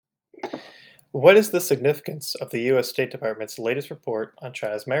What is the significance of the U.S. State Department's latest report on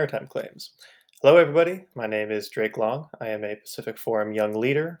China's maritime claims? Hello, everybody. My name is Drake Long. I am a Pacific Forum Young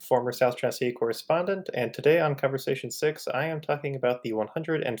Leader, former South China Sea correspondent, and today on Conversation 6, I am talking about the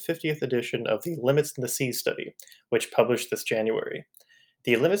 150th edition of the Limits in the Seas study, which published this January.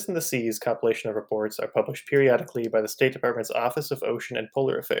 The Limits in the Seas compilation of reports are published periodically by the State Department's Office of Ocean and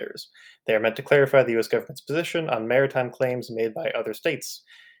Polar Affairs. They are meant to clarify the U.S. government's position on maritime claims made by other states.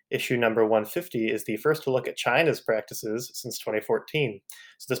 Issue number 150 is the first to look at China's practices since 2014,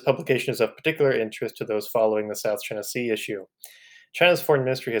 so this publication is of particular interest to those following the South China Sea issue. China's foreign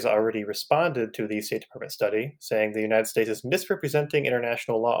ministry has already responded to the State Department study, saying the United States is misrepresenting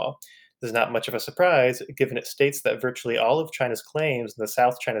international law. This is not much of a surprise, given it states that virtually all of China's claims in the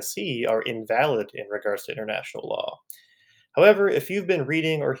South China Sea are invalid in regards to international law. However, if you've been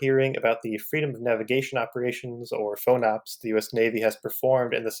reading or hearing about the freedom of navigation operations, or FONOPs, the US Navy has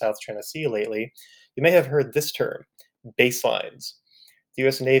performed in the South China Sea lately, you may have heard this term, baselines. The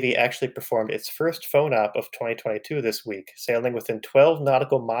US Navy actually performed its first FONOP of 2022 this week, sailing within 12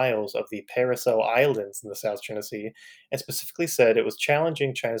 nautical miles of the Paracel Islands in the South China Sea, and specifically said it was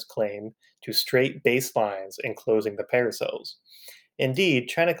challenging China's claim to straight baselines enclosing the Paracels. Indeed,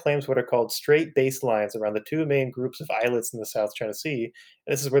 China claims what are called straight baselines around the two main groups of islets in the South China Sea,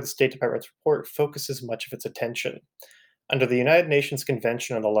 and this is where the State Department's report focuses much of its attention. Under the United Nations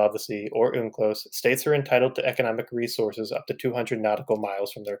Convention on the Law of the Sea, or UNCLOS, states are entitled to economic resources up to 200 nautical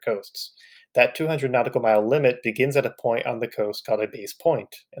miles from their coasts. That 200 nautical mile limit begins at a point on the coast called a base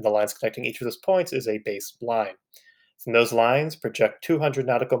point, and the lines connecting each of those points is a base line. From those lines, project 200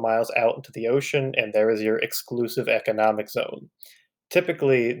 nautical miles out into the ocean, and there is your exclusive economic zone.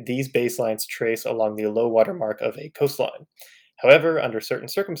 Typically, these baselines trace along the low water mark of a coastline. However, under certain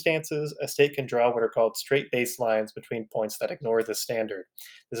circumstances, a state can draw what are called straight baselines between points that ignore this standard.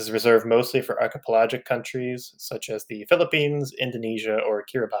 This is reserved mostly for archipelagic countries such as the Philippines, Indonesia, or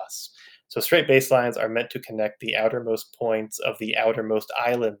Kiribati. So, straight baselines are meant to connect the outermost points of the outermost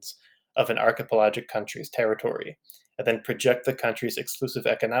islands of an archipelagic country's territory, and then project the country's exclusive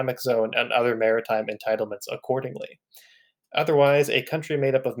economic zone and other maritime entitlements accordingly. Otherwise, a country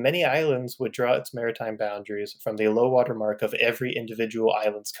made up of many islands would draw its maritime boundaries from the low water mark of every individual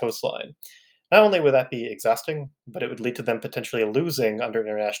island's coastline. Not only would that be exhausting, but it would lead to them potentially losing, under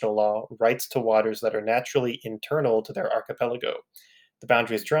international law, rights to waters that are naturally internal to their archipelago. The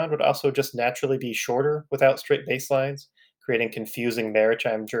boundaries drawn would also just naturally be shorter without straight baselines, creating confusing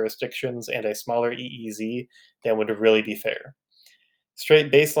maritime jurisdictions and a smaller EEZ than would really be fair.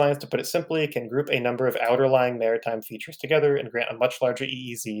 Straight baselines, to put it simply, can group a number of outerlying maritime features together and grant a much larger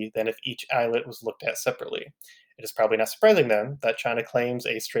EEZ than if each islet was looked at separately. It is probably not surprising then that China claims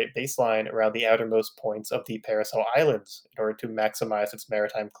a straight baseline around the outermost points of the Paracel Islands in order to maximize its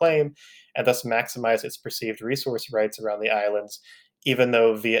maritime claim and thus maximize its perceived resource rights around the islands, even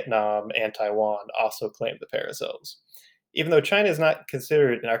though Vietnam and Taiwan also claim the Paracels. Even though China is not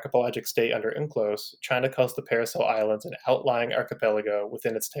considered an archipelagic state under UNCLOS, China calls the Paracel Islands an outlying archipelago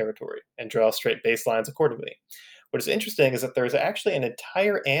within its territory and draws straight baselines accordingly. What is interesting is that there is actually an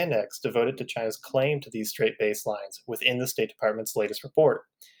entire annex devoted to China's claim to these straight baselines within the State Department's latest report.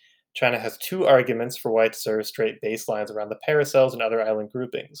 China has two arguments for why it deserves straight baselines around the Paracels and other island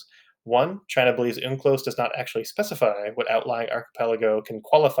groupings. One, China believes UNCLOS does not actually specify what outlying archipelago can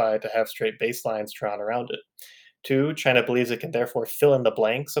qualify to have straight baselines drawn around it. Two, China believes it can therefore fill in the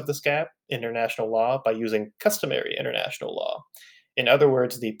blanks of this gap in international law by using customary international law. In other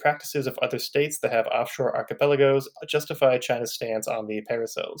words, the practices of other states that have offshore archipelagos justify China's stance on the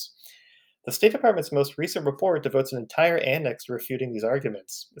Paracels. The State Department's most recent report devotes an entire annex to refuting these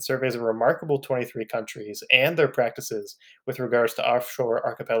arguments. It surveys a remarkable 23 countries and their practices with regards to offshore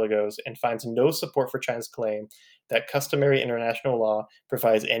archipelagos and finds no support for China's claim that customary international law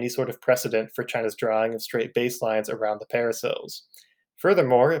provides any sort of precedent for China's drawing of straight baselines around the Paracels.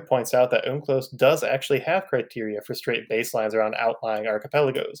 Furthermore, it points out that UNCLOS does actually have criteria for straight baselines around outlying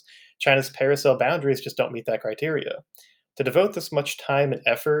archipelagos. China's paracel boundaries just don't meet that criteria. To devote this much time and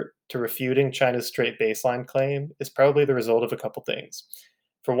effort to refuting China's straight baseline claim is probably the result of a couple things.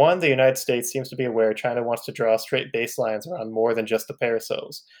 For one, the United States seems to be aware China wants to draw straight baselines around more than just the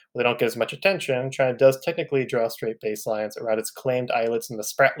paracels. While they don't get as much attention, China does technically draw straight baselines around its claimed islets in the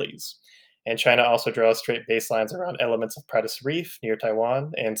Spratlys. And China also draws straight baselines around elements of Pratas Reef near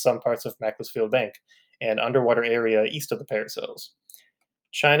Taiwan and some parts of Macclesfield Bank, an underwater area east of the paracels.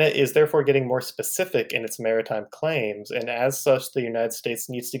 China is therefore getting more specific in its maritime claims, and as such, the United States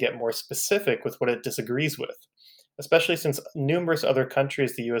needs to get more specific with what it disagrees with, especially since numerous other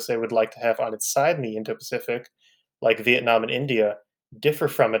countries the USA would like to have on its side in the Indo Pacific, like Vietnam and India, differ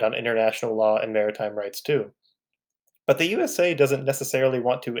from it on international law and maritime rights too. But the USA doesn't necessarily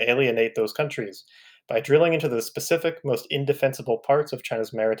want to alienate those countries. By drilling into the specific, most indefensible parts of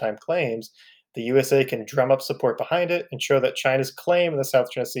China's maritime claims, the USA can drum up support behind it and show that China's claim in the South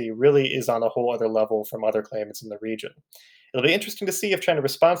China Sea really is on a whole other level from other claimants in the region. It'll be interesting to see if China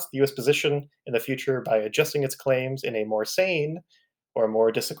responds to the US position in the future by adjusting its claims in a more sane or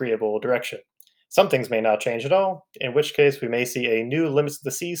more disagreeable direction. Some things may not change at all, in which case we may see a new Limits of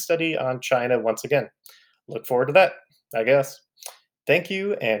the Seas study on China once again. Look forward to that, I guess. Thank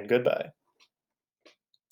you and goodbye.